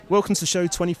Welcome to show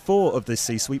 24 of this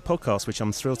C-Suite podcast, which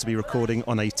I'm thrilled to be recording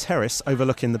on a terrace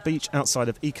overlooking the beach outside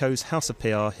of ECO's House of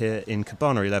PR here in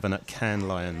Cabana 11 at Cannes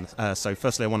Lions. So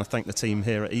firstly, I want to thank the team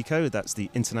here at ECO, that's the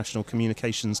International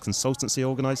Communications Consultancy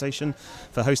Organisation,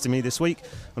 for hosting me this week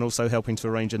and also helping to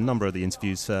arrange a number of the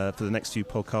interviews for the next few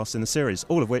podcasts in the series,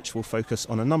 all of which will focus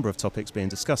on a number of topics being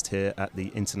discussed here at the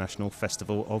International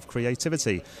Festival of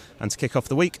Creativity. And to kick off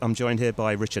the week, I'm joined here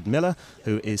by Richard Millar,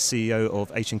 who is CEO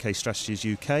of H&K Strategies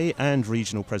UK and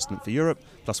Regional President for Europe.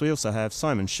 Plus we also have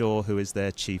Simon Shaw, who is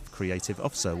their Chief Creative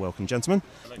Officer. Welcome, gentlemen.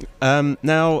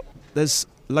 Now, there's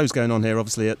loads going on here,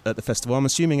 obviously, at the festival. I'm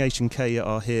assuming H&K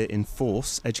are here in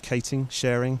force, educating,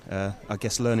 sharing, I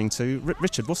guess learning too.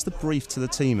 Richard, what's the brief to the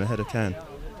team ahead of Cannes?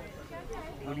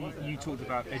 Well, you talked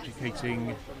about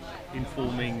educating,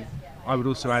 informing. I would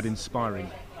also add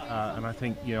inspiring. And I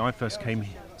think, I first came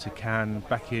to Cannes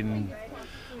back in,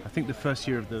 I think, the first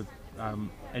year of the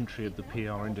entry of the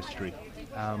PR industry,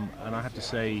 and I have to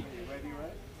say,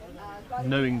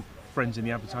 knowing friends in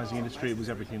the advertising industry, it was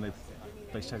everything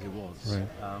they said it was.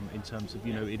 Right. In terms of,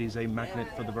 it is a magnet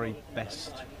for the very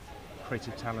best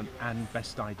creative talent and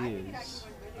best ideas,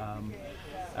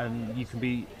 and you can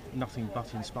be nothing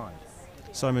but inspired.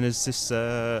 Simon, is this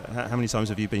how many times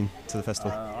have you been to the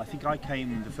festival? I think I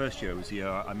came the first year was the year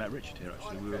I met Richard here.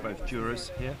 Actually, we were both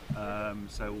jurors here,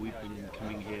 so we've been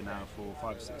coming here now for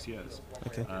 5 or 6 years.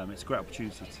 Okay. It's a great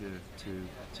opportunity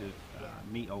to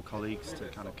meet old colleagues, to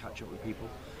kind of catch up with people,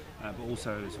 but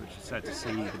also, as Richard said, to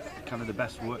see the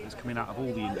best work that's coming out of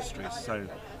all the industries. So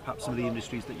perhaps some of the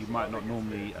industries that you might not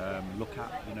normally look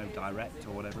at, direct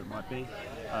or whatever it might be.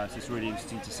 So it's really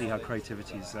interesting to see how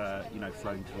creativity is,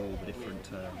 flowing through all the different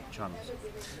channels.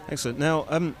 Excellent. Now,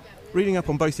 reading up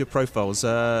on both your profiles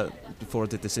before I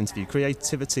did this interview,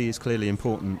 creativity is clearly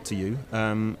important to you.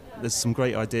 There's some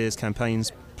great ideas,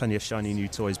 campaigns, plenty of shiny new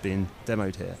toys being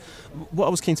demoed here. What I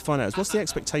was keen to find out is, what's the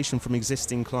expectation from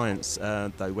existing clients,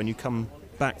 though, when you come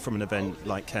back from an event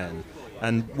like Cannes?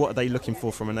 And what are they looking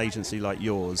for from an agency like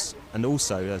yours? And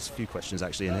also, there's a few questions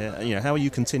actually in here. How are you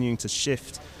continuing to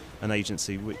shift an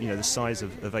agency? The size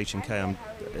of H&K,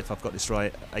 if I've got this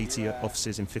right, 80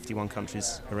 offices in 51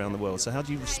 countries around the world. So how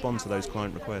do you respond to those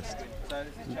client requests?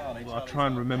 Well, I'll try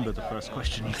and remember the first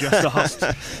question you just asked.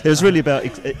 It was really about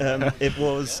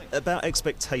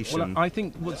expectation. Well, I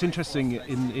think what's interesting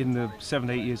in the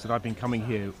 7-8 years that I've been coming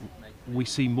here, we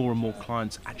see more and more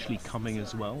clients actually coming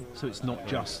as well. So it's not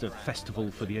just a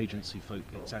festival for the agency folk;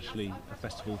 it's actually a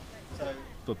festival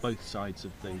for both sides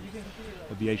of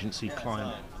the agency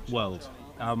client world.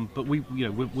 But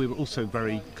we're also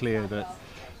very clear that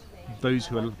those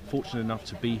who are fortunate enough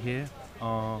to be here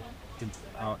are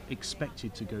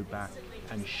expected to go back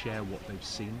and share what they've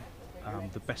seen,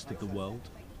 the best of the world.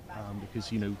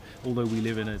 Because although we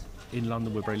live in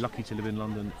London, we're very lucky to live in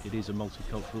London. It is a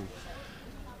multicultural,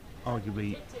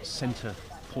 arguably centre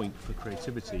point for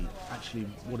creativity. Actually,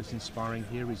 what is inspiring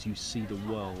here is you see the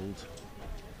world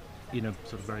in a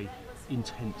sort of very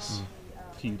intense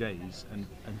few days, and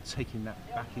taking that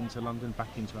back into London,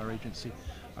 back into our agency,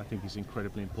 I think is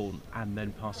incredibly important, and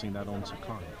then passing that on to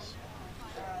clients.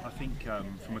 I think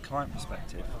from a client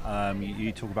perspective,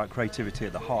 you talk about creativity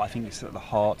at the heart. I think it's at the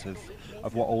heart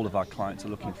of what all of our clients are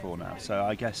looking for now. So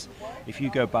I guess if you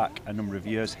go back a number of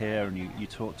years here and you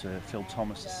talk to Phil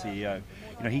Thomas, the CEO,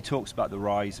 he talks about the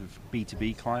rise of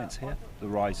B2B clients here, the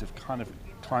rise of kind of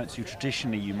clients who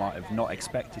traditionally you might have not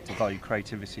expected to value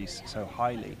creativity so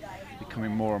highly,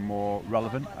 becoming more and more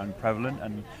relevant and prevalent.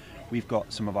 And we've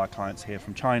got some of our clients here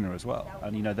from China as well,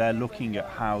 and they're looking at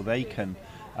how they can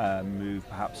move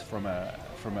perhaps from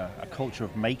a culture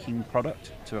of making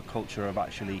product to a culture of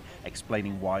actually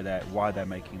explaining why they're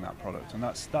making that product, and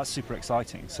that's super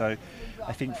exciting. So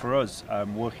I think for us,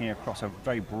 working across a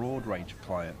very broad range of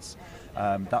clients,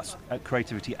 that's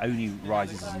creativity only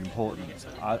rises in importance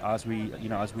as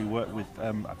we work with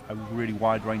a really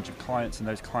wide range of clients, and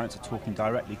those clients are talking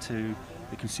directly to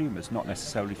the consumers, not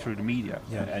necessarily through the media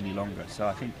any longer. So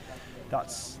I think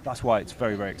that's why it's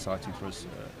very, very exciting for us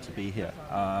to be here.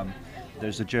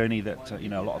 There's a journey that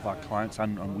a lot of our clients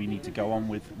and we need to go on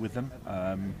with them,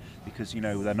 because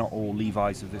they're not all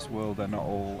Levi's of this world, they're not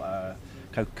all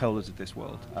Coca-Colas of this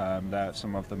world.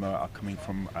 Some of them are coming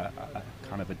from a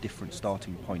kind of a different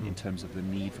starting point in terms of the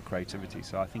need for creativity.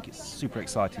 So I think it's super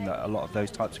exciting that a lot of those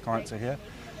types of clients are here,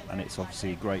 and it's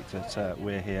obviously great that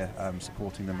we're here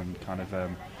supporting them and kind of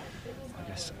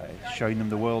guess showing them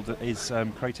the world that is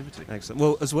creativity. Excellent.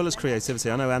 Well, as well as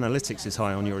creativity, I know analytics is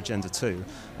high on your agenda too.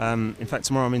 In fact,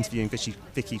 tomorrow I'm interviewing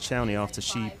Vicky Chowney after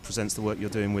she presents the work you're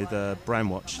doing with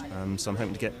Brandwatch. So I'm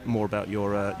hoping to get more about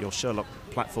your Sherlock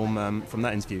platform from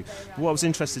that interview. But what I was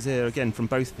interested to hear again from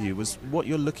both of you was what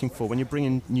you're looking for when you're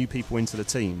bringing new people into the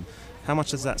team. How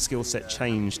much has that skill set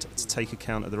changed to take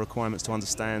account of the requirements to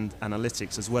understand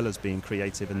analytics as well as being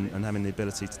creative and having the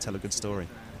ability to tell a good story?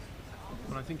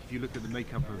 Well, I think if you look at the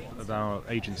makeup of our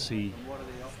agency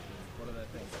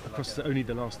across only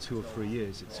the last 2 or 3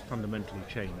 years, it's fundamentally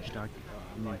changed.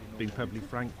 Being perfectly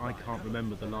frank, I can't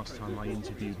remember the last time I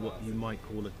interviewed what you might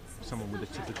call someone with a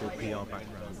typical PR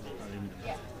background.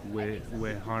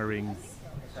 We're hiring,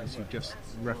 as you just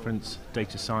referenced,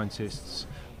 data scientists,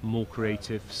 more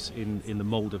creatives in the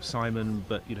mould of Simon,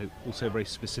 but also very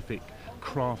specific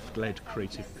craft-led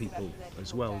creative people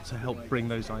as well to help bring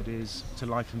those ideas to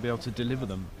life and be able to deliver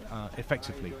them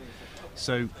effectively.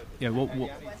 So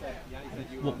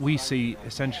what we see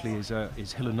essentially is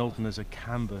Hill & Knowlton as a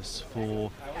canvas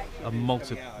for a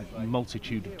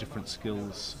multitude of different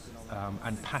skills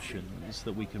and passions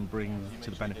that we can bring to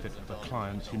the benefit of a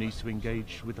client who needs to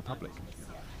engage with the public.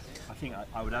 I think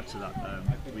I would add to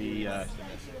that.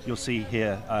 You'll see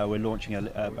here we're launching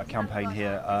a campaign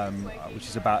here which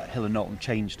is about Hill & Knowlton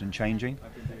changed and changing,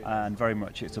 and very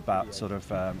much it's about sort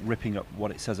of ripping up what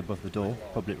it says above the door,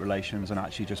 public relations, and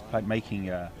actually just making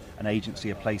an agency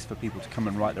a place for people to come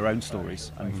and write their own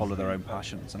stories and follow their own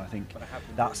passions. And I think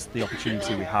that's the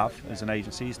opportunity we have as an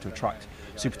agency, is to attract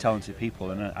super talented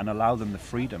people and allow them the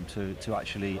freedom to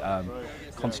actually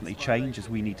constantly change, as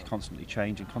we need to constantly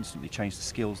change the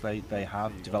skills they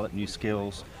have, develop new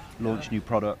skills, launch new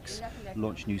products,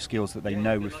 launch new skills that they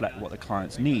know reflect what the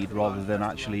clients need, rather than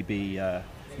actually be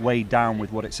weighed down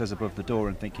with what it says above the door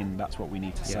and thinking that's what we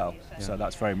need to sell. Yeah. So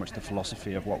that's very much the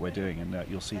philosophy of what we're doing, and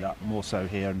you'll see that more so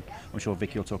here, and I'm sure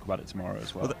Vicky will talk about it tomorrow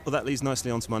as well. Well, that leads nicely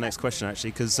on to my next question,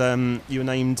 actually, because you were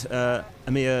named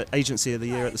EMEA Agency of the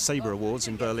Year at the Sabre Awards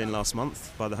in Berlin last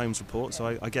month by the Holmes Report,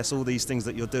 so I guess all these things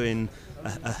that you're doing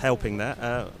are helping that.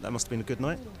 That must have been a good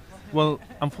night. Well,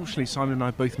 unfortunately, Simon and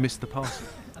I both missed the party.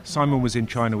 Simon was in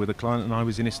China with a client, and I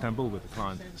was in Istanbul with a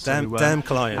client. Damn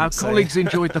clients. Our colleagues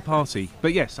enjoyed the party,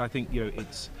 but yes, I think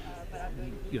it's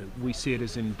we see it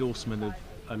as an endorsement of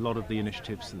a lot of the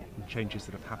initiatives and changes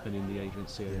that have happened in the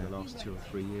agency over the last 2 or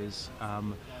 3 years.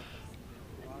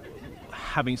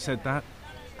 Having said that,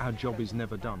 our job is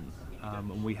never done,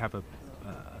 and we have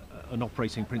an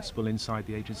operating principle inside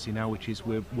the agency now, which is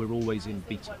we're always in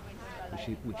beta,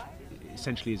 which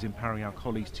essentially is empowering our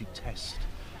colleagues to test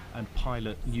and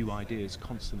pilot new ideas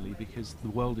constantly, because the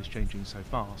world is changing so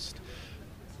fast.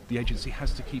 The agency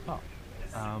has to keep up.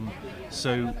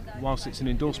 So whilst it's an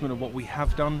endorsement of what we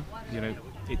have done,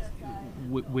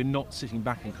 we're not sitting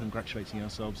back and congratulating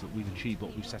ourselves that we've achieved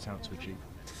what we've set out to achieve.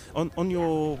 On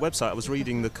your website, I was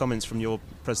reading the comments from your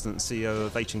president and CEO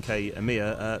of H&K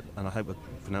EMEA, and I hope I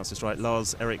pronounced this right,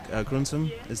 Lars Erik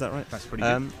Gruntum, is that right? That's pretty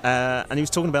good. And he was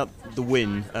talking about the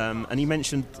win, and he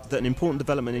mentioned that an important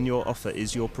development in your offer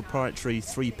is your proprietary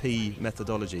 3P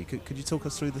methodology. Could you talk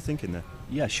us through the thinking there?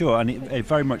 Yeah, sure, and it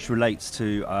very much relates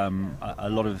to a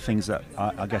lot of the things that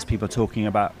I guess people are talking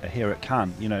about here at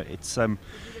Cannes.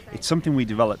 It's something we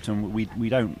developed, and we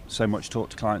don't so much talk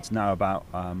to clients now about,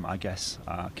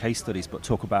 case studies, but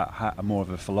talk about more of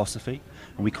a philosophy,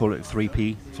 and we call it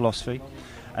 3P philosophy.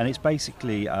 And it's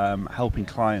basically helping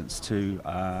clients to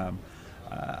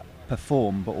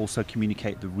perform, but also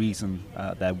communicate the reason,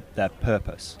 their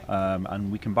purpose. And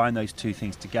we combine those two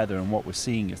things together, and what we're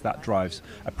seeing is that drives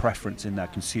a preference in their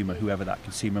consumer, whoever that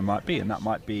consumer might be, and that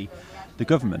might be the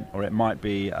government, or it might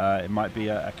be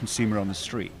a consumer on the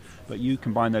street. But you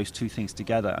combine those two things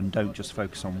together and don't just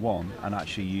focus on one, and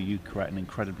actually you create an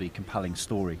incredibly compelling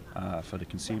story for the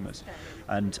consumers.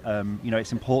 And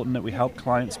it's important that we help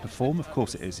clients perform. Of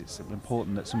course it is. It's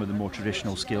important that some of the more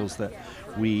traditional skills that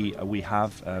we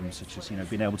have, such as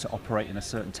being able to operate in a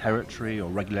certain territory or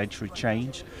regulatory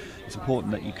change, it's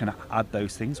important that you can add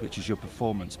those things, which is your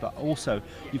performance. But also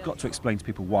you've got to explain to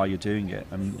people why you're doing it.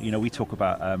 And we talk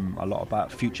about a lot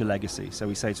about future legacy. So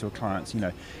we say to our clients,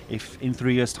 if in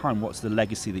 3 years' time, what's the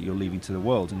legacy that you're leaving to the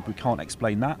world? And if we can't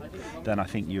explain that, then I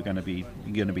think you're going to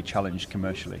be challenged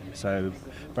commercially. So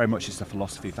very much it's the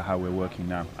philosophy for how we're working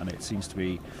now, and it seems to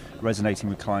be resonating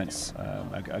with clients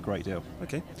a great deal.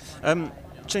 Okay.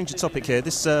 Change the topic here.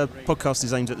 This podcast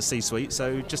is aimed at the C-suite,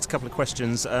 so just a couple of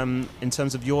questions. In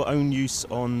terms of your own use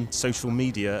on social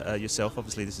media yourself,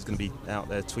 obviously this is going to be out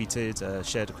there, tweeted,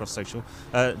 shared across social.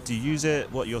 Do you use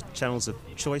it? What are your channels of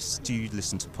choice? Do you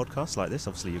listen to podcasts like this?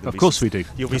 Obviously, you're going to Of course we do.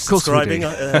 You'll be subscribing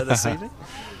this evening?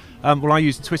 Well, I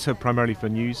use Twitter primarily for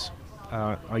news.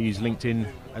 I use LinkedIn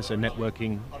as a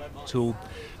networking tool,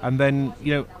 and then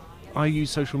I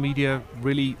use social media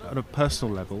really at a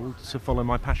personal level to follow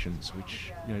my passions,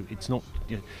 which it's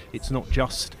not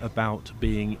just about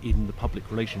being in the public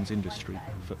relations industry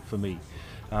for me.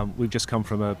 We've just come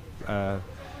from a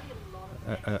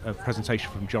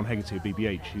presentation from John Hegarty of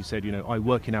BBH, who said, I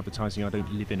work in advertising, I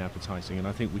don't live in advertising, and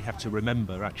I think we have to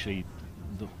remember actually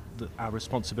that our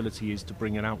responsibility is to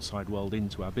bring an outside world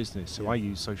into our business. So I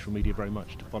use social media very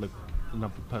much to follow a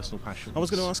number of personal passions. I was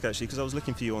going to ask actually, because I was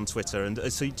looking for you on Twitter, and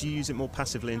so do you use it more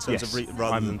passively in terms of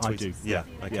rather than tweeting? I do.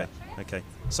 Yeah. Okay.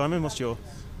 Simon, what's your?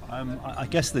 I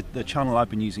guess the channel I've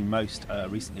been using most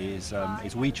recently is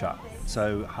WeChat.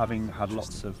 So having had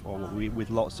with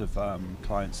lots of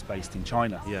clients based in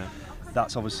China. Yeah.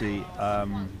 That's obviously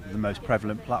the most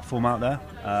prevalent platform out there,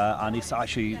 and it's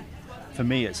actually, for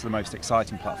me, it's the most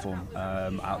exciting platform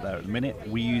out there at the minute.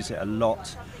 We use it a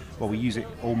lot. Well, we use it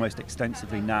almost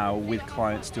extensively now with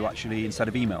clients to actually, instead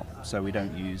of email. So we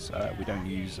don't use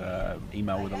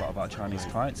email with a lot of our Chinese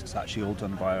clients. It's actually all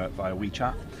done via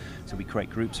WeChat. So we create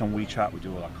groups on WeChat. We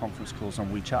do all our conference calls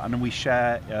on WeChat, and then we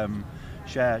share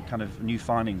kind of new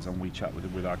findings on WeChat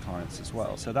with our clients as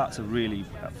well. So that's a really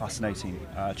fascinating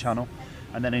channel.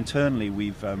 And then internally,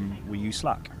 we use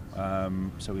Slack.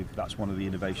 So that's one of the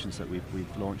innovations that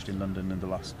we've launched in London in the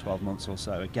last 12 months or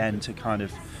so. Again, to kind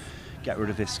of get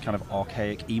rid of this kind of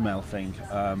archaic email thing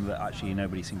that actually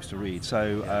nobody seems to read.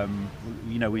 So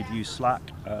we've used Slack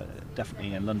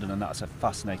definitely in London, and that's a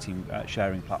fascinating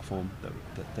sharing platform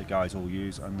that the guys all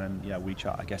use. And then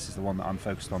WeChat, I guess, is the one that I'm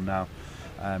focused on now.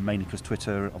 Mainly because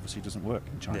Twitter obviously doesn't work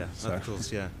in China. Yeah, so. Of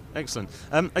course, yeah. Excellent.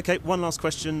 Okay, one last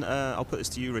question. I'll put this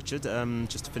to you, Richard,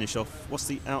 just to finish off. What's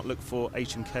the outlook for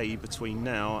H&K between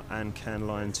now and Cannes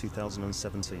Lion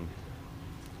 2017?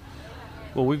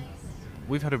 Well,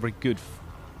 we've had a very good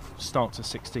start to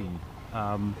 16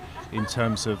 in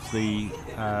terms of the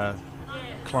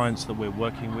clients that we're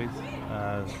working with,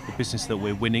 the business that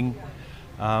we're winning.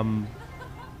 I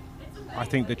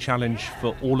think the challenge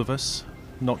for all of us,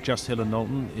 not just Hill &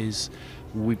 Knowlton, is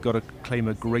we've got to claim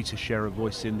a greater share of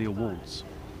voice in the awards.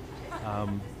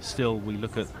 Still, we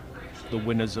look at the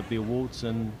winners of the awards,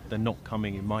 and they're not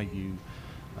coming, in my view,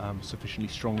 sufficiently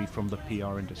strongly from the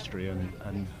PR industry,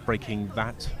 and breaking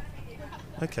that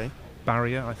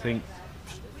barrier, I think,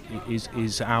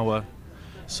 is our,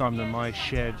 Simon and my,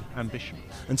 shared ambition.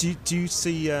 And do you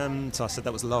see? So I said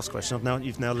that was the last question.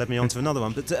 You've now led me on to another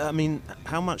one. But I mean,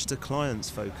 how much do clients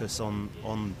focus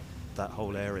on that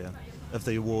whole area of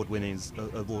the award winners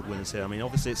here? I mean,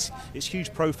 obviously it's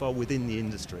huge profile within the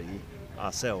industry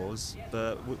ourselves,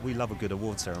 but we love a good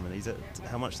award ceremony.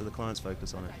 How much do the clients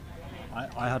focus on it?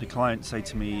 I had a client say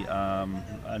to me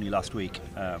only last week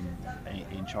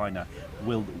in China,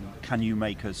 can you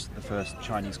make us the first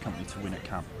Chinese company to win at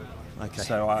Cannes? Okay.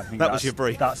 So I think that was your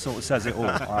brief. That sort of says it all.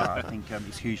 I think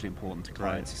it's hugely important to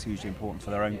clients. Right. It's hugely important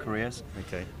for their own careers.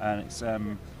 Okay. And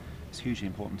it's hugely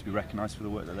important to be recognised for the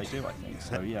work that they do, I think.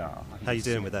 So yeah. How are you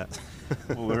doing with that?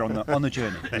 Well, we're on the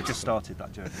journey. We've just started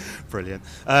that journey. Brilliant.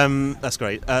 That's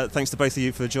great. Thanks to both of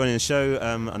you for joining the show.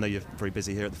 I know you're very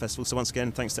busy here at the festival, so once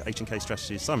again, thanks to H&K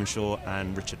Strategies, Simon Shaw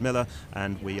and Richard Millar,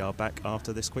 and we are back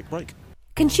after this quick break.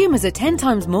 Consumers are 10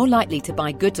 times more likely to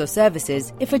buy goods or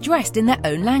services if addressed in their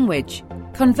own language.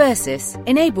 Conversis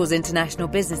enables international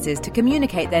businesses to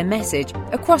communicate their message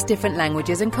across different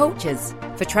languages and cultures.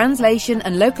 For translation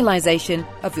and localization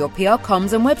of your PR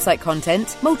comms and website content,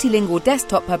 multilingual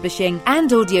desktop publishing,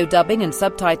 and audio dubbing and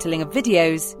subtitling of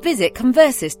videos, visit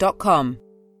conversis.com.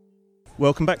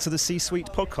 Welcome back to the C-Suite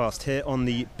podcast here on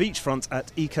the beachfront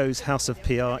at ECO's House of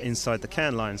PR inside the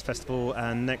Cannes Lions Festival.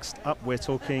 And next up, we're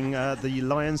talking the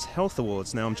Lions Health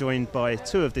Awards. Now, I'm joined by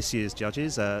two of this year's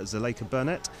judges, Zuleika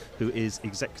Burnett, who is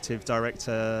Executive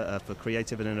Director for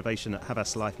Creative and Innovation at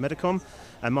Havas Life Medicom,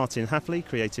 and Martin Hafley,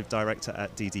 Creative Director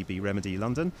at DDB Remedy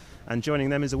London. And joining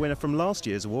them is a winner from last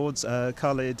year's awards,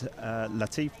 Khalid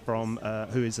Latif,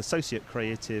 who is Associate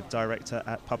Creative Director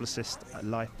at Publicis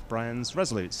Life Brands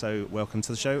Resolute. So welcome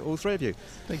to the show, all three of you.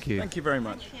 Thank you. Thank you very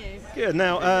much. Good.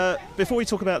 Now, before we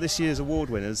talk about this year's award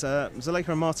winners, Zuleika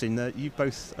and Martin, you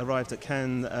both arrived at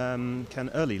Cannes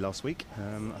early last week.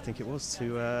 I think it was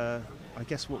to, I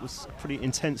guess, what was a pretty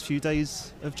intense few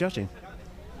days of judging.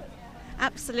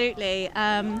 Absolutely.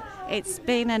 It's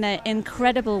been an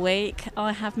incredible week.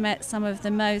 I have met some of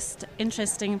the most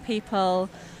interesting people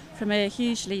from a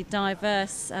hugely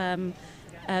diverse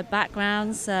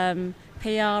backgrounds,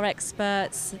 PR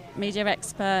experts, media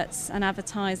experts and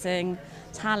advertising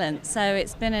talent. So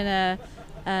it's been a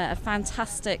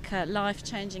fantastic,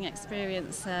 life-changing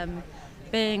experience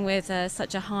being with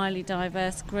such a highly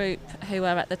diverse group who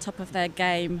are at the top of their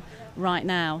game right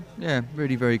now. Yeah,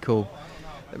 really very cool.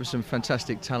 There was some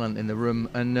fantastic talent in the room,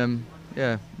 and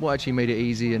what actually made it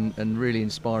easy and really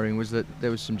inspiring was that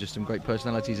there was some great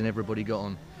personalities, and everybody got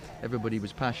on. Everybody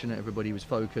was passionate, everybody was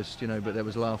focused, but there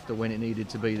was laughter when it needed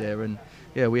to be there, and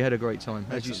we had a great time.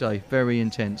 As you say, very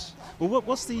intense. Well, what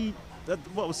was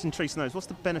intriguing to know is what's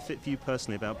the benefit for you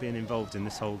personally about being involved in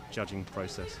this whole judging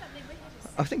process?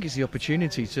 I think it's the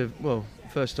opportunity to,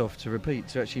 first off, to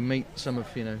actually meet some of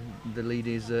the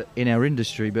leaders in our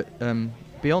industry, but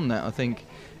beyond that, I think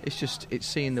it's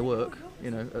seeing the work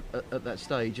at that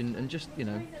stage, and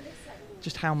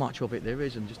just how much of it there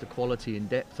is, and just the quality and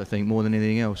depth, I think, more than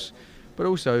anything else. But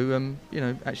also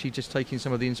actually just taking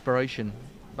some of the inspiration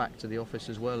back to the office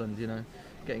as well, and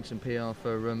getting some PR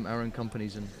for our own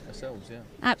companies and ourselves.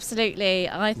 Absolutely.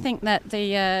 I think that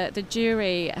the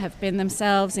jury have been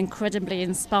themselves incredibly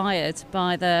inspired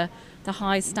by the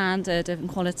high standard and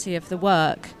quality of the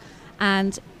work,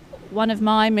 and one of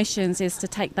my missions is to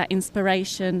take that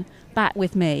inspiration back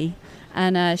with me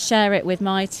and share it with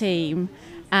my team,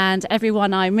 and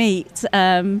everyone I meet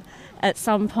at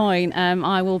some point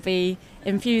I will be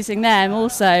infusing them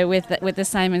also with the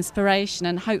same inspiration,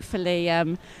 and hopefully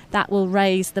that will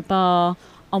raise the bar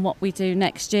on what we do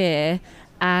next year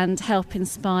and help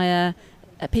inspire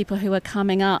people who are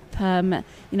coming up,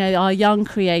 our young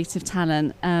creative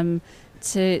talent,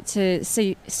 to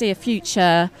see a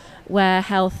future where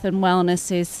health and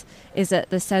wellness is at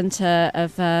the centre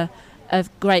of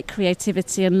great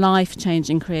creativity and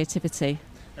life-changing creativity.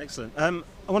 Excellent.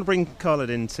 I want to bring Khalid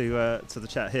into to the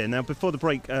chat here. Now, before the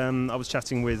break, I was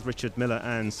chatting with Richard Millar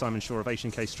and Simon Shaw of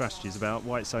Asian Case Strategies about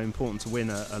why it's so important to win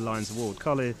a Lions Award.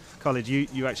 Khalid,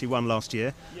 you actually won last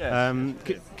year. Yes.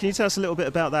 Can you tell us a little bit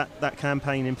about that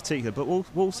campaign in particular, but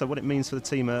also what it means for the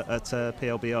team at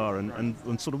PLBR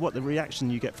and sort of what the reaction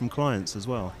you get from clients as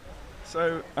well?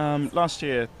 So last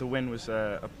year the win was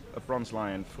a bronze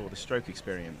lion for the stroke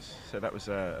experience. So that was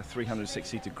a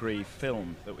 360-degree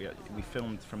film that we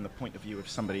filmed from the point of view of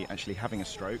somebody actually having a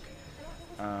stroke,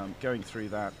 going through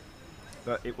that.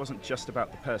 But it wasn't just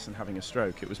about the person having a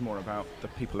stroke, it was more about the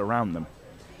people around them.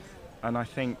 And I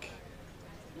think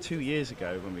 2 years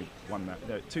ago when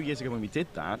we did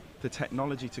that, the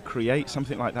technology to create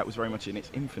something like that was very much in its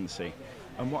infancy.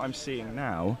 And what I'm seeing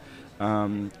now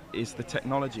is the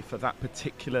technology for that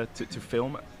particular, to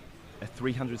film a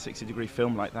 360-degree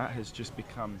film like that has just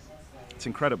become, it's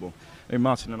incredible. I mean,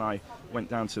 Martin and I went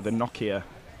down to the Nokia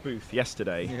booth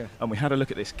yesterday, and we had a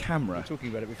look at this camera. We were talking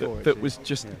about it before. That was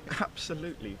just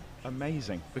absolutely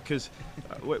amazing, because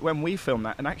when we filmed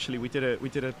that, and actually we did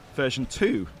a version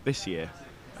 2 this year.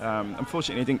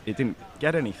 Unfortunately, it didn't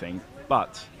get anything,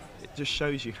 but it just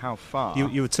shows you how far.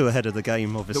 You were too ahead of the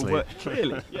game, obviously.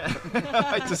 Clearly, yeah.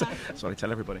 That's what I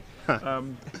tell everybody.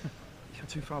 You're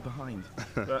too far behind.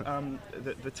 But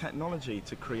the technology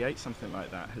to create something like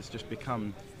that has just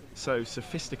become so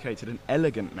sophisticated and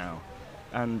elegant now.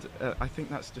 And I think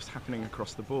that's just happening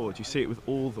across the board. You see it with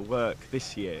all the work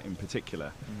this year in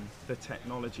particular. The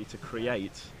technology to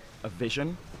create a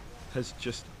vision has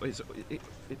just,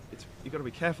 you've got to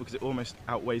be careful because it almost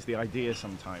outweighs the idea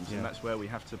sometimes, and that's where we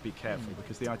have to be careful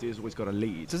because the idea's always got to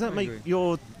lead. Does that make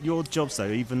your jobs though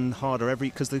even harder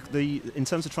because the in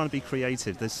terms of trying to be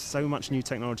creative, there's so much new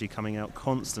technology coming out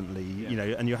constantly,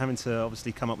 and you're having to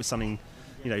obviously come up with something,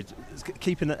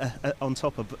 keeping it on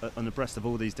top of on abreast of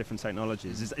all these different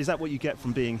technologies. Is that what you get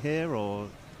from being here, or?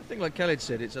 I think like Khalid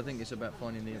said, I think it's about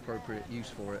finding the appropriate use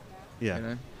for it.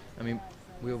 Yeah. I mean,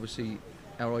 we obviously,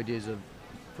 our ideas are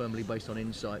firmly based on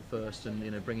insight first,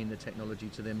 and bringing the technology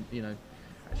to them,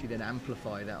 actually then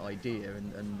amplify that idea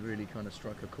and really kind of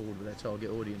strike a chord with their target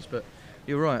audience. But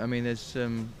you're right. I mean, there's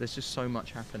just so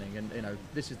much happening, and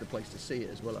this is the place to see it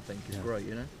as well. I think it's great.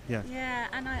 Yeah,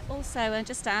 and I also, and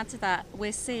just to add to that,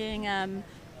 we're seeing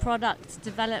product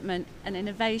development and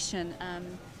innovation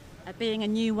being a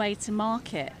new way to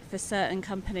market for certain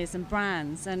companies and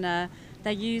brands, and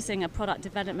they're using a product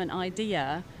development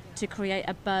idea to create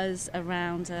a buzz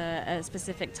around a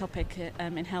specific topic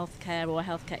in healthcare or a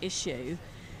healthcare issue.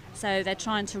 So they're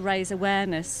trying to raise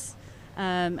awareness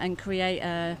and create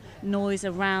noise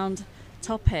around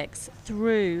topics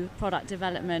through product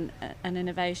development and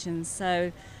innovation.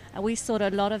 So we saw a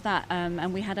lot of that,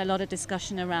 and we had a lot of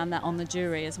discussion around that on the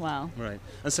jury as well. Right.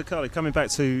 And so, Khalid, coming back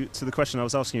to the question I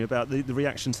was asking you about the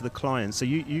reaction to the clients. So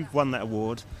you've won that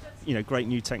award, great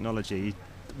new technology.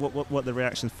 What are the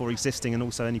reactions for existing and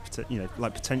also any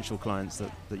potential clients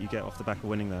that you get off the back of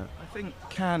winning that? I think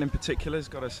Cannes in particular has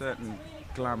got a certain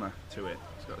glamour to it.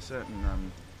 It's got a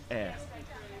certain air.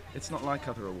 it's not like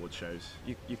other award shows.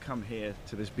 You come here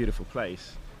to this beautiful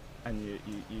place, and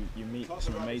you meet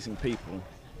some amazing people,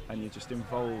 and you're just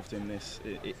involved in this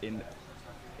in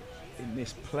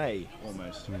this play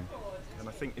almost. And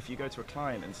I think if you go to a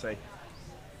client and say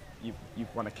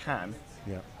you've won a can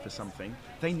for something,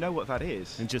 they know what that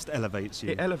is. It just elevates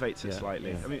you. It elevates it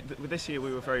slightly. Yeah. I mean, this year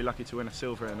we were very lucky to win a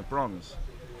silver and a bronze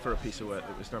for a piece of work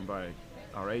that was done by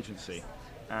our agency.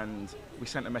 And we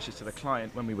sent a message to the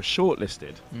client when we were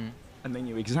shortlisted, and they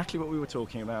knew exactly what we were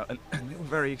talking about, and they were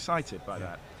very excited by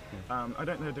that. I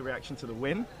don't know the reaction to the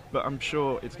win, but I'm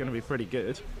sure it's going to be pretty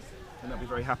good, and they'll be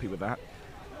very happy with that.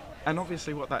 And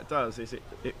obviously what that does is it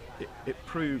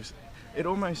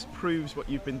almost proves what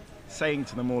you've been saying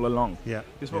to them all along.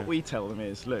 Because what we tell them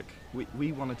is, look,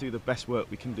 we want to do the best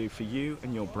work we can do for you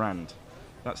and your brand.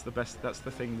 That's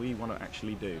the thing we want to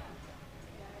actually do.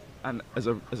 And as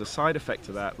a side effect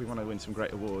to that, we want to win some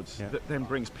great awards. That then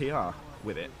brings PR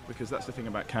with it, because that's the thing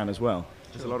about Cannes as well.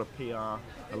 There's a lot of PR, a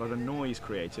lot of noise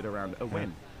created around a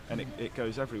win, and it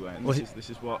goes everywhere. And this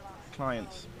is what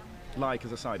clients like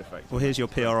as a side effect. Well, here's your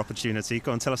PR opportunity.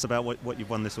 Go on, tell us about what you've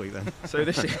won this week then. So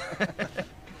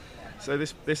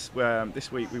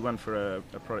this week we won for a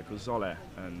product called Zoller,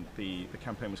 and the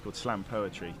campaign was called Slam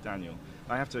Poetry. Daniel,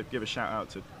 I have to give a shout out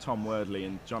to Tom Wordley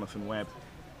and Jonathan Webb.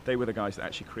 They were the guys that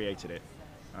actually created it.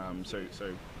 So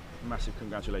massive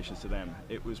congratulations to them.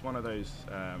 It was one of those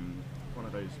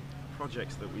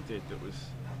projects that we did that was,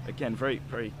 again, very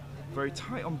very very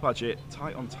tight on budget,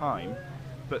 tight on time,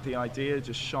 but the idea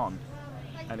just shone,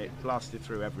 and it blasted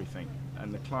through everything.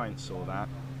 And the client saw that,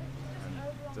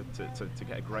 and to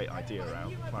get a great idea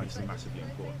out, clients are massively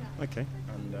important. Okay.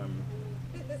 And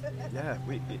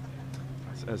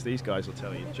as these guys will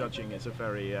tell you, judging is a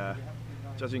very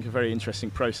interesting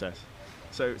process.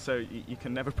 So you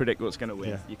can never predict what's going to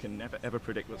win. You can never ever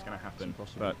predict what's going to happen.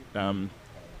 But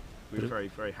we were very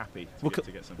very happy to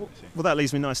get something this year. Well, that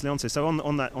leads me nicely onto. So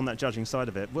on that judging side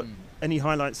of it, any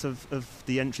highlights of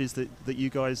the entries that you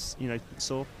guys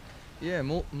saw? Yeah,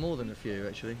 more than a few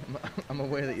actually. I'm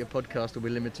aware that your podcast will be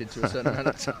limited to a certain amount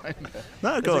of time.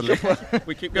 No, go on.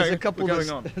 We keep going. There's a couple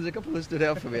that stood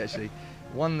out for me actually.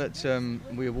 One that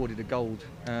we awarded a gold.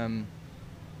 I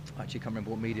actually can't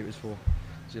remember what media it was for.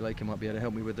 Zuleika might be able to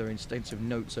help me with their extensive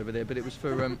notes over there. But it was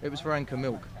for Anchor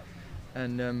Milk,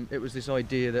 and it was this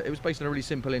idea that it was based on a really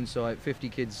simple insight: 50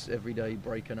 kids every day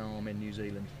break an arm in New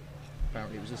Zealand.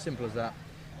 Apparently, it was as simple as that.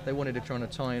 They wanted to try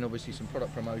and tie in obviously some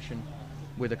product promotion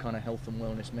with a kind of health and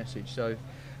wellness message. So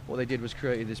what they did was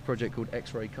created this project called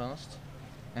X-Ray Cast,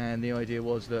 and the idea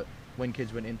was that when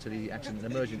kids went into the accident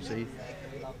and emergency,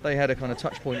 they had a kind of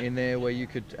touch point in there where you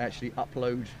could actually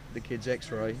upload the kid's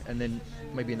X-ray, and then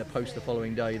maybe in the post the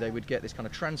following day they would get this kind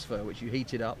of transfer which you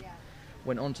heated up,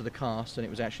 went onto the cast, and it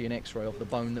was actually an X-ray of the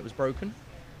bone that was broken.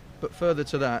 But further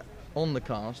to that, on the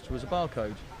cast was a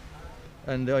barcode.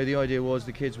 And the idea was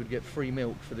the kids would get free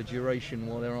milk for the duration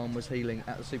while their arm was healing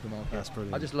at the supermarket. That's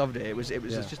brilliant. I just loved it. It was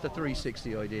just a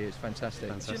 360 idea. It's fantastic.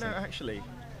 Do you know, actually,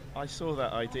 I saw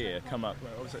that idea come up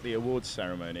when I was at the awards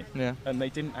ceremony, and they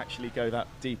didn't actually go that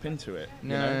deep into it.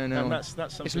 No. And that's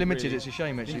something it's limited. Really it's a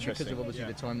shame actually because of obviously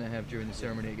the time they have during the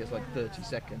ceremony. It gets like 30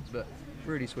 seconds, but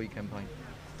really sweet campaign.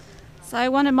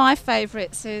 So one of my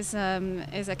favourites is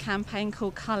a campaign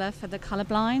called Colour for the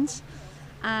Colourblind.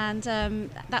 And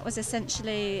that was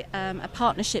essentially a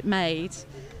partnership made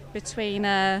between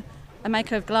a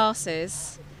maker of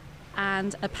glasses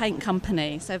and a paint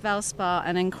company. So Velspar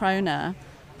and Encrona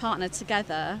partnered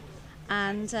together,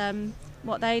 and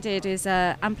what they did is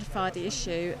amplify the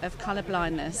issue of colour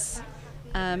blindness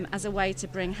as a way to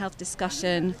bring health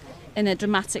discussion in a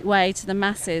dramatic way to the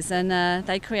masses. And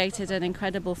they created an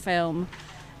incredible film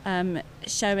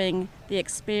showing the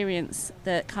experience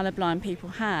that colourblind people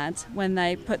had when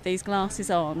they put these glasses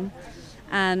on,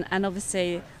 and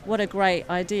obviously what a great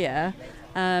idea,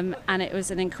 and it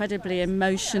was an incredibly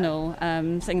emotional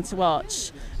thing to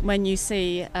watch when you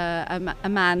see a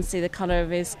man see the colour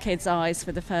of his kid's eyes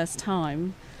for the first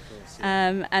time,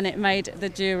 and it made the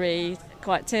jury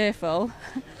quite tearful.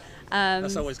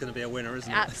 That's always going to be a winner, isn't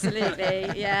it?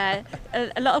 Absolutely, yeah.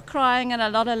 A lot of crying and a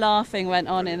lot of laughing went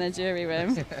on in the jury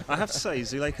room. I have to say,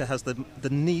 Zuleika has the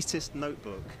neatest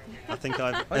notebook I think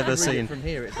I've ever seen. From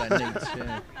here, it's that neat.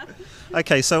 Yeah.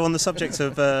 Okay, so on the subject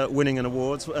of winning and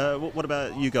awards, what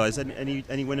about you guys?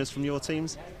 Any winners from your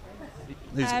teams?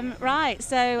 Right.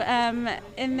 So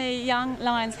in the Young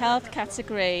Lions Health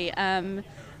category, a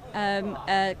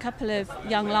couple of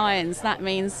young lions. That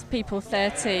means people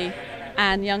 30.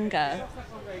 And younger,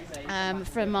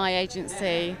 from my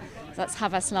agency. That's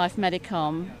Havas Life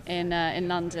Medicom in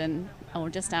London, or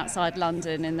just outside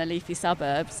London in the leafy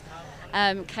suburbs.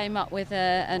 came up with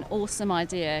an awesome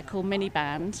idea called Mini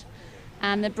Band,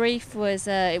 and the brief was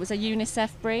it was a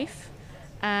UNICEF brief,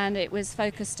 and it was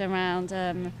focused around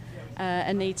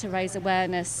a need to raise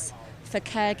awareness for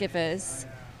caregivers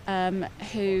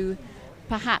who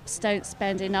perhaps don't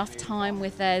spend enough time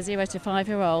with their 0 to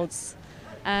 5-year-olds,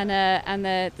 and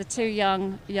the two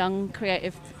young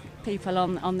creative people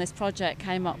on this project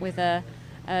came up with a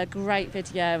great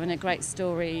video and a great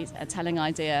storytelling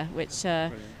idea, which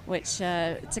to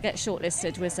get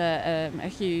shortlisted was a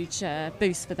huge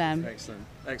boost for them.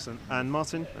 Excellent. And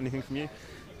Martin, anything from you?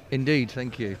 Indeed,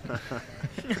 thank you.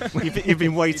 You've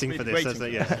been waiting for this,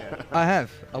 hasn't it? Yeah. I have.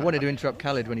 I wanted to interrupt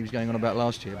Khalid when he was going on about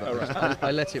last year, but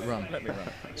I let it run. Let me run.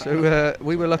 So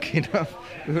we were lucky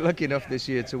enough this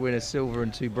year to win a silver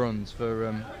and 2 bronze for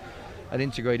an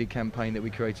integrated campaign that we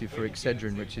created for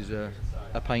Excedrin, which is a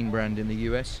pain brand in the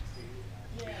US.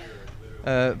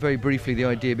 Very briefly, the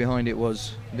idea behind it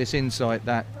was this insight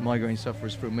that migraine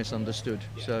sufferers feel misunderstood.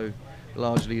 So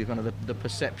largely kind of the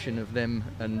perception of them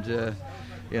and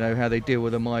how they deal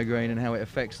with a migraine and how it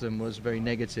affects them was very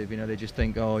negative. They just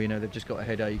think, they've just got a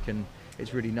headache and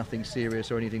it's really nothing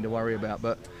serious or anything to worry about.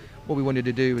 But what we wanted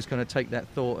to do was kind of take that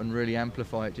thought and really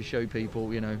amplify it to show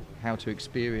people, how to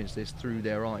experience this through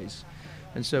their eyes.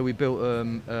 And so we built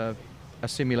a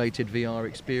simulated VR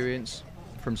experience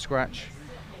from scratch,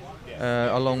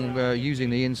 along using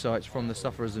the insights from the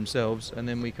sufferers themselves, and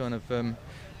then we kind of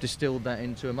distilled that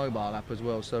into a mobile app as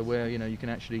well. So where you can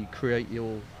actually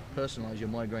personalise your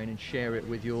migraine and share it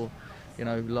with your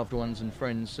loved ones and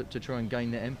friends to try and gain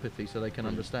their empathy so they can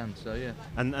understand. So yeah.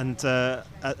 And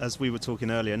as we were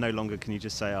talking earlier, no longer can you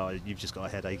just say, "Oh, you've just got a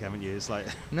headache, haven't you?" It's like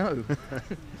no,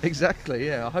 exactly.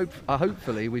 Yeah.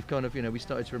 Hopefully we've kind of we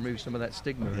started to remove some of that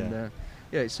stigma, and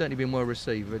it's certainly been well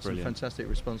received. We've had some fantastic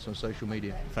response on social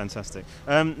media. Fantastic.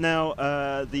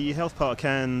 Now the health part of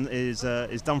Cannes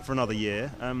is done for another year.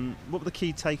 What were the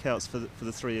key takeouts for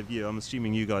the three of you? I'm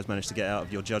assuming you guys managed to get out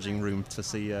of your judging room to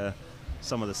see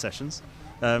some of the sessions.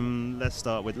 Let's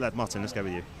start with Martin. Let's go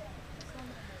with you.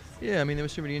 Yeah, I mean, there were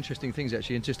some really interesting things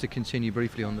actually, and just to continue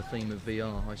briefly on the theme of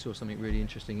VR, I saw something really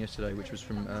interesting yesterday, which was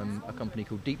from a company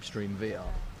called Deepstream VR,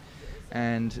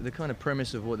 and the kind of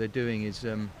premise of what they're doing is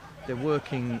they're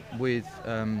working with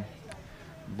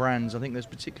brands. I think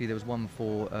there was one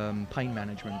for pain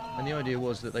management, and the idea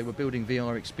was that they were building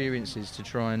VR experiences to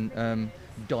try and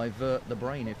divert the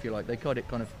brain, if you like.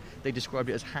 They described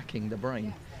it as hacking the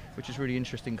brain, which is a really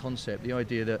interesting concept. The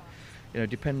idea that,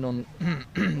 depending on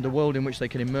the world in which they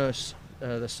can immerse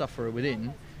the sufferer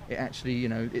within, it actually,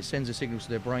 it sends a signal to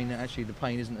their brain that actually the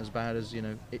pain isn't as bad as,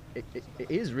 it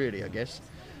is really, I guess.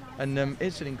 And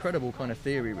it's an incredible kind of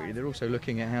theory, really. They're also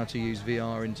looking at how to use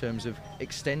VR in terms of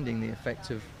extending the effect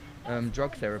of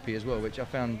drug therapy as well, which I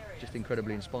found just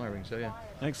incredibly inspiring. So, yeah.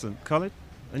 Excellent. Khalid,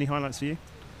 any highlights for you?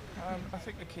 I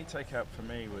think the key takeout for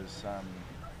me was,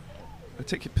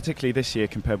 particularly this year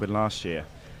compared with last year,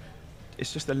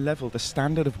 it's just the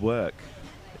standard of work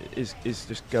is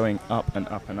just going up and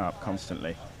up and up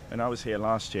constantly. And I was here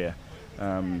last year,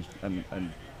 and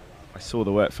I saw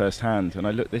the work firsthand, and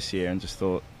I looked this year and just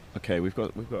thought, okay, we've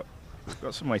got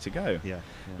some way to go. Yeah.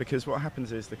 Because what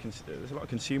happens is there's a lot of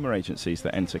consumer agencies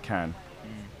that enter Cannes,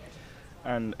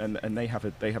 and they have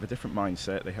a different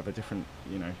mindset. They have a different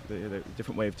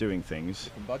different way of doing things,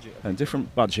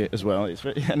 different budget as well. It's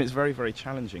very, very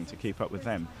challenging to keep up with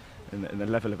them in the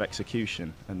level of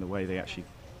execution and the way they actually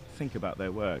think about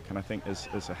their work. And I think as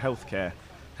a healthcare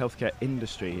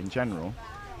industry in general,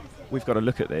 we've got to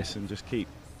look at this and just keep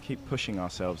pushing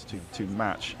ourselves to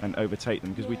match and overtake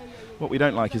them, because what we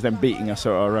don't like is them beating us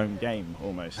at our own game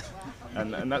almost.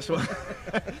 and that's what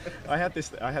I had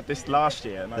this last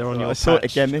year, and I saw it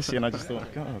again this year, and I just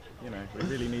thought, God, we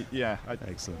really need.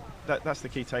 Excellent. That's the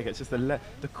key take. It's just the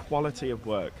quality of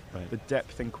work, the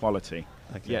depth and quality.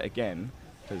 Okay. Yet again,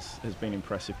 has been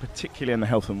impressive, particularly on the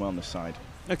health and wellness side.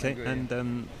 Okay,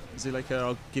 and Zuleika,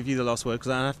 I'll give you the last word, because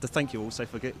I have to thank you also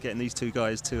for getting these two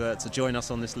guys to join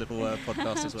us on this little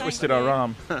podcast as well. Twisted our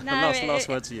arm. Last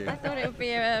word to you. I thought it would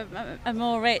be a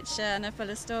more rich and a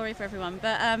fuller story for everyone.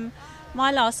 But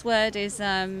my last word is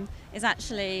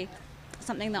actually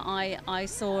something that I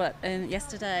saw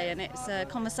yesterday, and it's a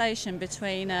conversation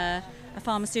between a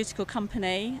pharmaceutical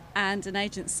company and an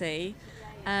agency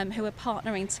who are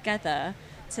partnering together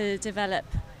to develop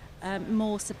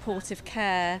more supportive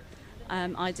care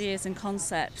ideas and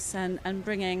concepts, and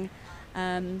bringing,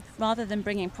 rather than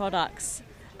bringing products,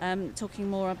 talking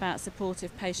more about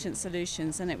supportive patient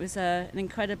solutions. And it was an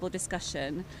incredible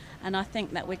discussion, and I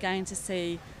think that we're going to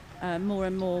see more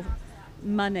and more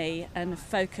money and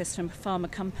focus from pharma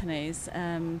companies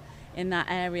in that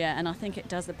area, and I think it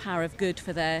does the power of good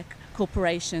for their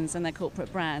corporations and their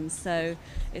corporate brands. So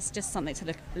it's just something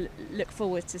to look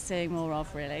forward to seeing more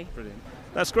of, really. Brilliant.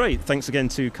 That's great. Thanks again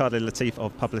to Khalid Latif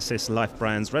of Publicis Life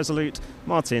Brands Resolute,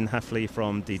 Martin Hafley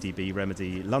from DDB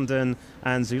Remedy London,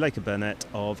 and Zuleika Burnett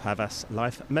of Havas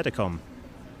Life Medicom.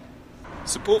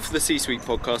 Support for the C-Suite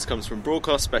podcast comes from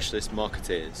broadcast specialist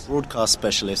marketeers. Broadcast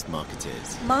specialist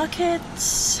marketeers. Market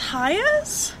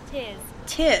hires?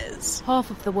 Tiers.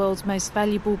 Half of the world's most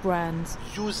valuable brands.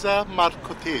 User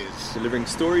marketeers. Delivering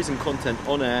stories and content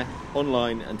on air,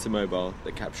 online and to mobile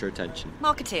that capture attention.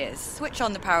 Marketeers. Switch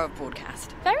on the power of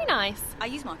broadcast. Very nice. I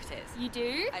use marketeers. You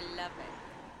do? I love it.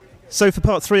 So for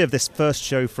part 3 of this first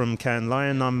show from Cannes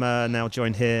Lion, I'm now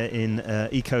joined here in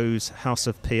ECO's House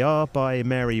of PR by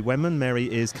Mary Whenman. Mary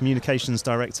is Communications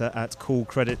Director at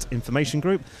Callcredit Information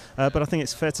Group, but I think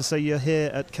it's fair to say you're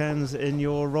here at Cannes in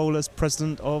your role as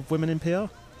President of Women in PR?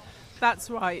 That's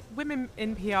right. Women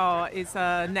in PR is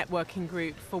a networking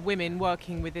group for women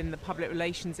working within the public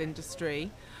relations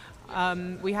industry.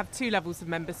 We have 2 levels of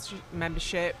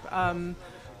membership.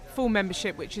 Full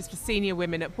membership, which is for senior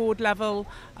women at board level,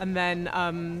 and then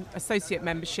associate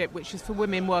membership, which is for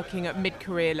women working at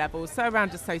mid-career level, so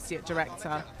around associate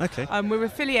director. Okay. We're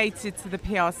affiliated to the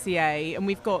PRCA, and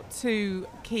we've got 2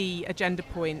 key agenda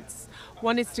points.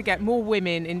 One is to get more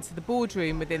women into the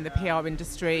boardroom within the PR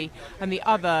industry, and the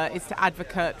other is to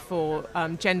advocate for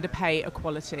gender pay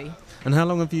equality. And how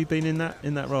long have you been in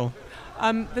that role?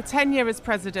 The tenure as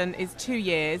president is 2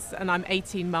 years, and I'm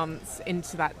 18 months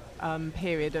into that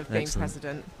period of being Excellent.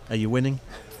 president. Are you winning?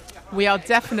 We are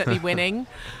definitely winning,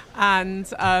 and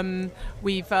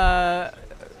we've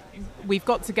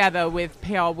got together with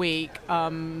PR Week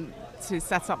to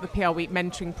set up the PR Week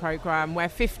mentoring program, where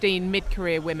 15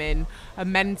 mid-career women are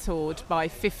mentored by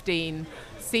 15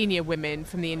 senior women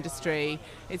from the industry.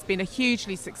 It's been a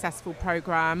hugely successful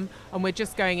program, and we're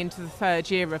just going into the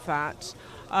 3rd year of that.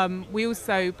 We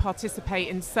also participate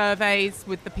in surveys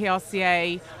with the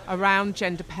PRCA around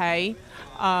gender pay,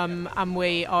 and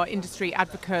we are industry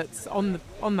advocates on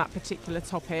that particular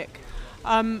topic.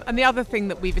 And the other thing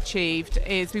that we've achieved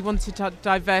is we wanted to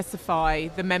diversify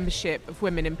the membership of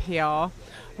women in PR.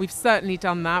 We've certainly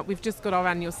done that. We've just got our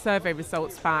annual survey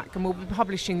results back, and we'll be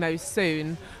publishing those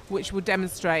soon, which will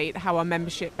demonstrate how our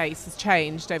membership base has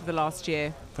changed over the last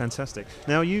year. Fantastic.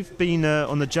 Now, you've been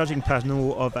on the judging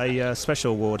panel of a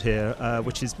special award here,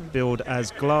 which is billed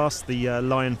as Glass, the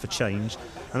Lion for Change,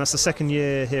 and that's the 2nd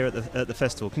year here at the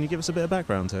festival. Can you give us a bit of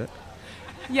background to it?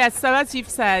 Yes, so as you've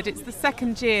said, it's the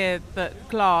 2nd year that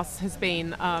Glass has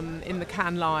been in the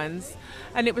Cannes Lions,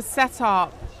 and it was set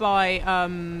up by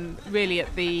really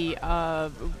at the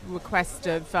request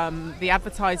of the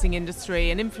advertising industry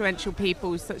and influential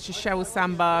people such as Sheryl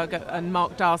Sandberg and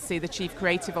Mark Darcy, the Chief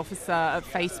Creative Officer at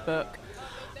Facebook,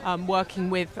 working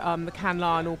with the Cannes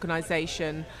Lion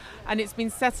organisation. And it's been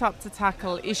set up to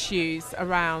tackle issues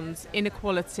around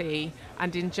inequality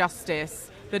and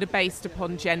injustice that are based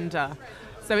upon gender.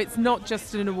 So it's not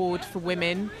just an award for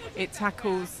women, it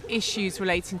tackles issues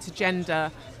relating to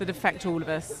gender that affect all of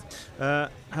us.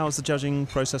 How's the judging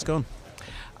process gone?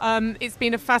 It's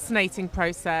been a fascinating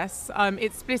process.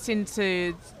 It's split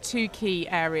into 2 key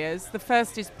areas. The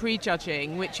first is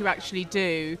pre-judging, which you actually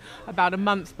do about a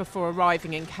month before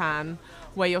arriving in Cannes,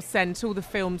 where you're sent all the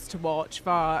films to watch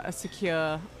via a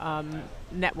secure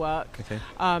network. Okay.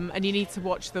 And you need to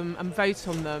watch them and vote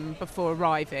on them before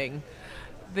arriving.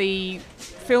 The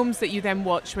films that you then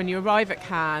watch when you arrive at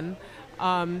Cannes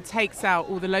takes out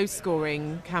all the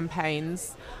low-scoring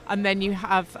campaigns, and then you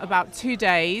have about 2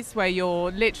 days where you're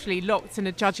literally locked in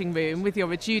a judging room with your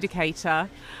adjudicator,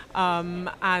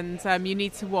 and you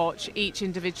need to watch each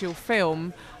individual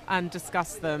film and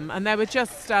discuss them. And there were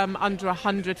just under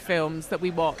 100 films that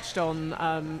we watched on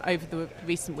over the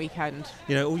recent weekend.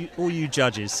 You know, all you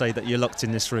judges say that you're locked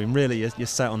in this room. Really, you're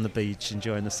sat on the beach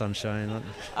enjoying the sunshine,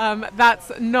 aren't you?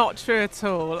 That's not true at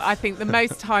all. I think the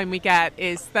most time we get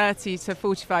is 30 to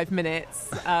 45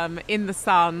 minutes in the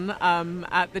sun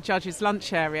at the judges'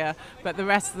 lunch area, but the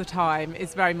rest of the time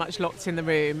is very much locked in the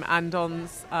room. And on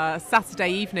Saturday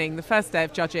evening, the first day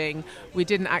of judging, we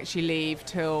didn't actually leave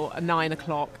till 9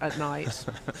 o'clock at night.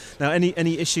 Now,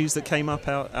 any issues that came up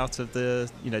out of the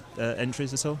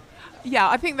entries at all? Yeah,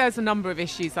 I think there's a number of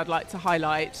issues I'd like to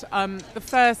highlight. The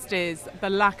first is the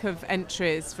lack of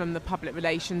entries from the public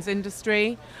relations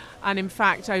industry, and in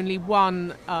fact only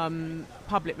one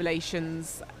public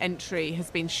relations entry has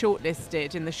been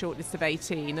shortlisted in the shortlist of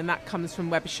 18, and that comes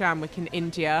from Weber Shandwick in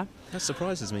India. That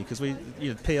surprises me, because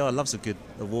PR loves a good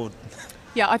award.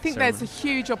 Yeah, I think ceremony? there's a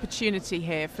huge opportunity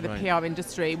here for the Right. PR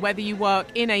industry, whether you work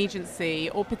in agency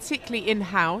or particularly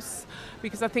in-house,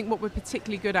 because I think what we're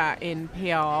particularly good at in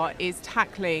PR is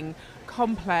tackling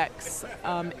complex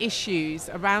issues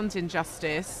around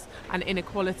injustice and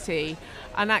inequality,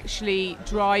 and actually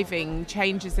driving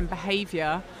changes in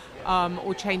behaviour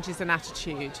or changes in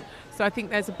attitude. So I think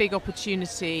there's a big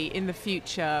opportunity in the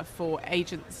future for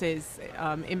agencies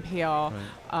in PR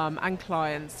and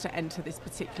clients to enter this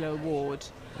particular award.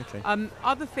 Okay.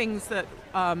 Other things that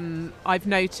I've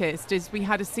noticed is we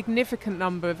had a significant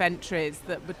number of entries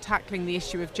that were tackling the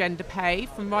issue of gender pay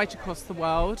from right across the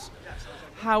world.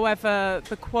 However,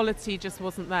 the quality just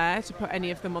wasn't there to put any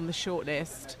of them on the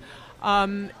shortlist.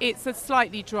 It's a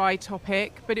slightly dry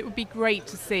topic, but it would be great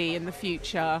to see in the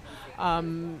future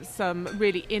some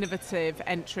really innovative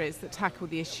entries that tackle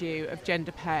the issue of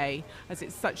gender pay, as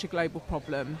it's such a global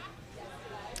problem.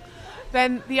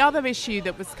 Then the other issue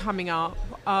that was coming up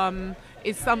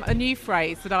is a new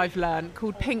phrase that I've learned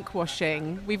called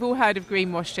pinkwashing. We've all heard of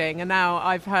greenwashing, and now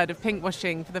I've heard of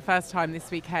pinkwashing for the first time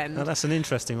this weekend. Now that's an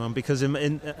interesting one, because I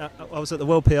was at the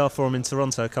World PR Forum in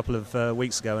Toronto a couple of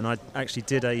weeks ago, and I actually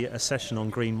did a session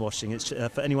on greenwashing. It's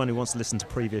for anyone who wants to listen to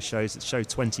previous shows, it's show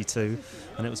 22,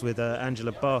 and it was with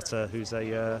Angela Barter, who's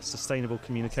a sustainable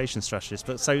communication strategist.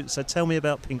 But so tell me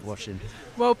about pinkwashing.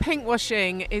 Well,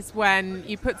 pinkwashing is when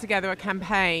you put together a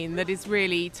campaign that is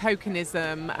really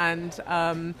tokenism and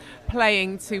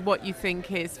playing to what you think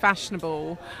is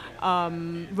fashionable,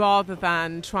 rather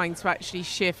than trying to actually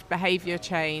shift behaviour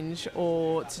change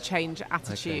or to change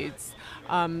attitudes.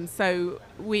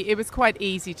 Okay. It was quite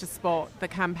easy to spot the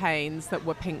campaigns that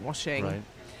were pinkwashing.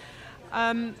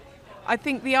 Right. I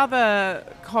think the other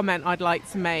comment I'd like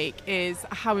to make is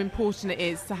how important it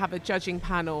is to have a judging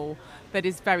panel that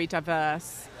is very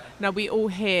diverse. Now, we all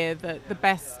hear that the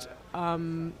best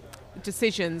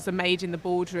decisions are made in the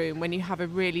boardroom when you have a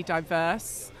really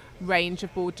diverse range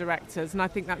of board directors, and I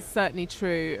think that's certainly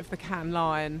true of the Cannes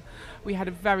Lion. We had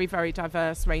a very, very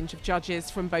diverse range of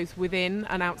judges from both within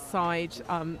and outside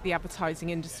the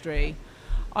advertising industry.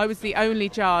 I was the only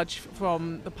judge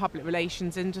from the public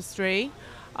relations industry.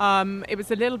 It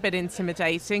was a little bit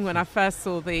intimidating when I first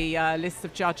saw the list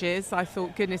of judges. I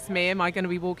thought, goodness me, am I going to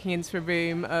be walking into a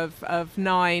room of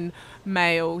 9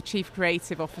 male chief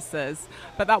creative officers?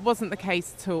 But that wasn't the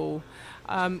case at all.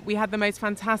 We had the most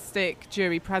fantastic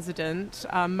jury president,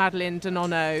 Madeleine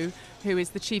Donono, who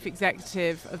is the chief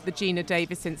executive of the Gina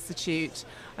Davis Institute.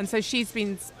 And so she's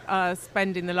been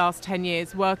spending the last 10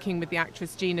 years working with the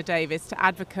actress Gina Davis to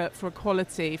advocate for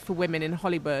equality for women in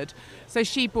Hollywood. So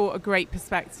she brought a great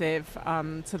perspective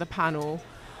to the panel.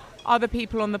 Other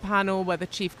people on the panel were the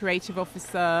chief creative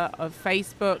officer of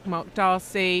Facebook, Mark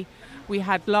Darcy. We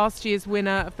had last year's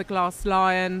winner of the Glass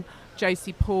Lion,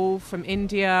 Josie Paul from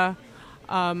India.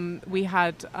 We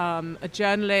had a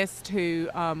journalist who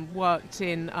worked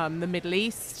in the Middle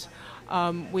East.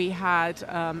 We had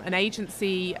an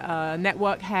agency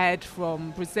network head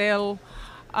from Brazil.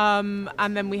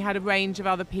 And then we had a range of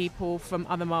other people from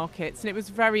other markets. And it was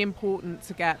very important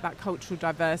to get that cultural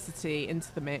diversity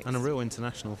into the mix. And a real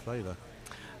international flavour.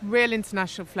 Real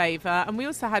international flavour. And we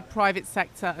also had private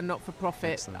sector and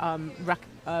not-for-profit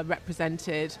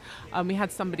represented. We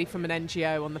had somebody from an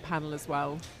NGO on the panel as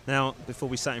well. Now, before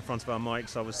we sat in front of our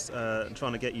mics, I was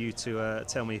trying to get you to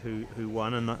tell me who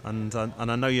won, and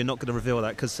I know you're not going to reveal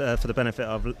that, because for the benefit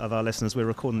of our listeners, we're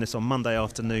recording this on Monday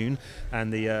afternoon,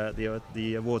 and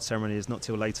the award ceremony is not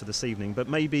till later this evening. But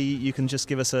maybe you can just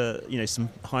give us some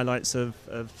highlights of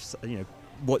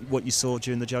what you saw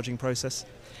during the judging process.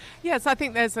 Yes, I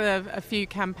think there's a few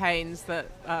campaigns that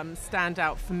stand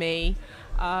out for me.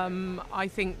 I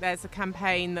think there's a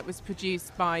campaign that was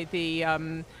produced by the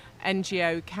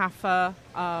NGO CAFA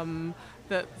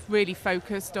that really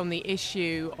focused on the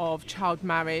issue of child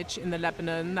marriage in the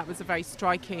Lebanon. That was a very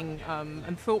striking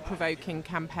and thought-provoking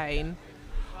campaign.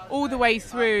 All the way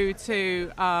through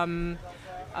to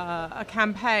a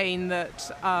campaign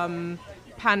that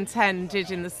Pan 10 did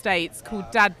in the States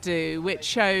called Dad Do, which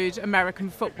showed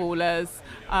American footballers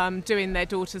doing their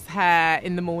daughter's hair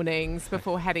in the mornings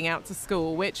before heading out to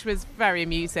school, which was very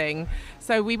amusing.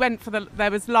 So we went for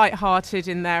there was light-hearted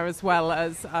in there as well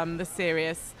as the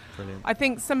serious. Brilliant. I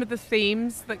think some of the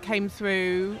themes that came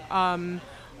through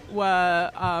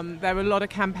were there were a lot of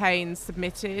campaigns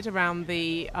submitted around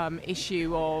the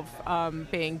issue of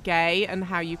being gay and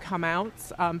how you come out,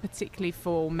 particularly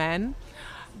for men.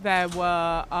 There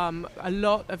were a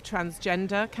lot of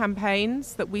transgender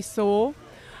campaigns that we saw.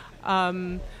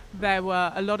 There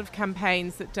were a lot of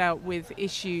campaigns that dealt with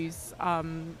issues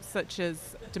such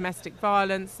as domestic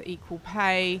violence, equal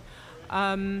pay,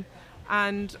 and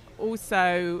and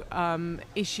also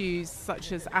issues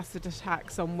such as acid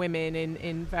attacks on women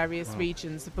in various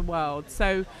regions of the world.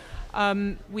 So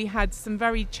we had some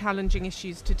very challenging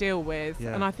issues to deal with,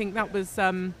 and I think that was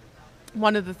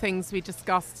one of the things we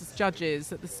discussed as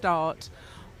judges at the start,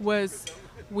 was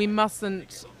we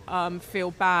mustn't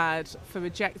feel bad for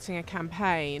rejecting a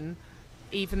campaign,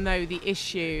 even though the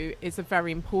issue is a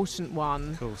very important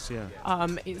one. Of course, yeah.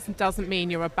 It doesn't mean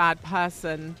you're a bad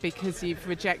person because you've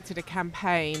rejected a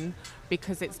campaign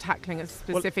because it's tackling a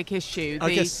specific issue.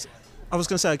 I guess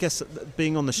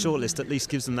being on the shortlist at least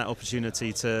gives them that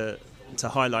opportunity to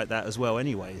highlight that as well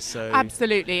anyway. So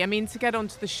absolutely. I mean, to get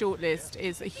onto the shortlist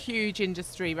is a huge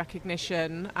industry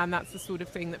recognition, and that's the sort of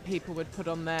thing that people would put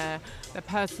on their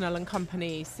personal and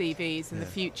company CVs in the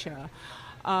future.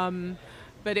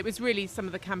 But it was really some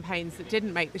of the campaigns that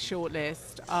didn't make the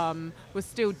shortlist were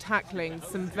still tackling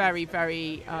some very,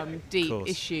 very deep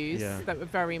issues that were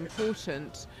very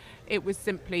important. It was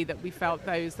simply that we felt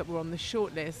those that were on the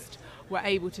shortlist were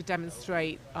able to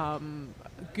demonstrate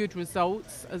good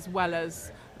results, as well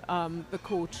as the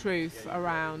core truth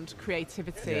around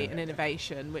creativity and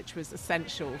innovation, which was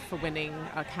essential for winning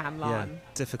a Cannes Lion. Yeah,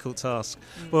 difficult task.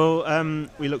 Well,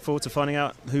 we look forward to finding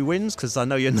out who wins, because I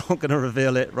know you're not going to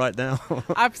reveal it right now.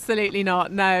 Absolutely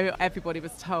not. No, everybody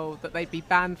was told that they'd be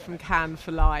banned from Cannes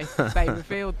for life. They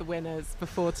revealed the winners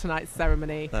before tonight's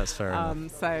ceremony. That's fair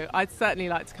enough. So I'd certainly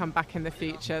like to come back in the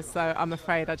future, so I'm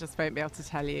afraid I just won't be able to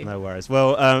tell you. No worries.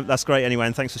 Well, that's great anyway,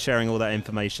 and thanks for sharing all that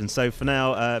information. So for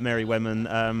now, Mary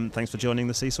Whenman, thanks for joining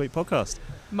the C-Suite podcast.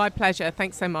 My pleasure.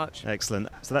 Thanks so much. Excellent.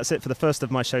 So that's it for the first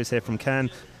of my shows here from Cannes.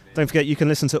 Don't forget, you can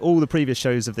listen to all the previous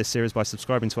shows of this series by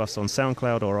subscribing to us on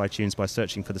SoundCloud or iTunes by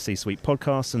searching for the C-Suite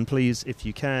podcast. And please, if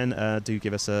you can, do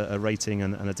give us a rating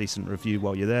and a decent review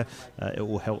while you're there. It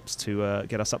all helps to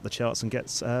get us up the charts and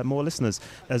get more listeners.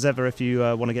 As ever, if you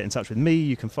want to get in touch with me,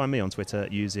 you can find me on Twitter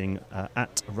using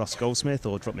at Russ Goldsmith,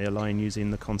 or drop me a line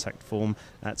using the contact form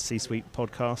at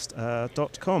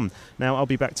csweetpodcast.com. Now, I'll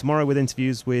be back tomorrow with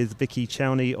interviews with Vicky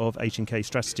Chowney of H&K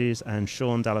Strategies and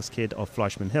Sean Dallas Kidd of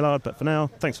Fleischmann Hillard. But for now,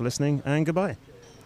 thanks for listening, and goodbye.